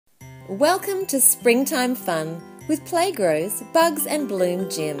Welcome to Springtime Fun with Playgrow's Bugs and Bloom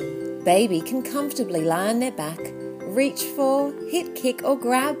Gym. Baby can comfortably lie on their back, reach for, hit, kick or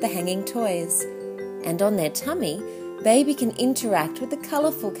grab the hanging toys. And on their tummy, baby can interact with the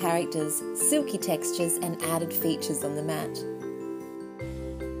colourful characters, silky textures and added features on the mat.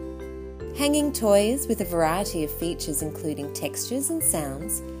 Hanging toys with a variety of features including textures and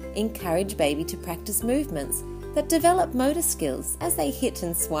sounds encourage baby to practice movements that develop motor skills as they hit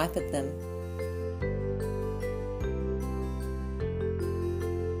and swipe at them.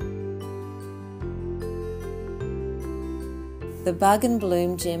 The Bug and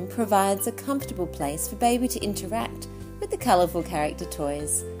Bloom Gym provides a comfortable place for baby to interact with the colourful character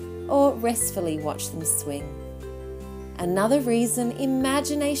toys or restfully watch them swing. Another reason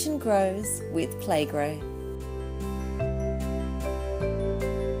imagination grows with Playgrow.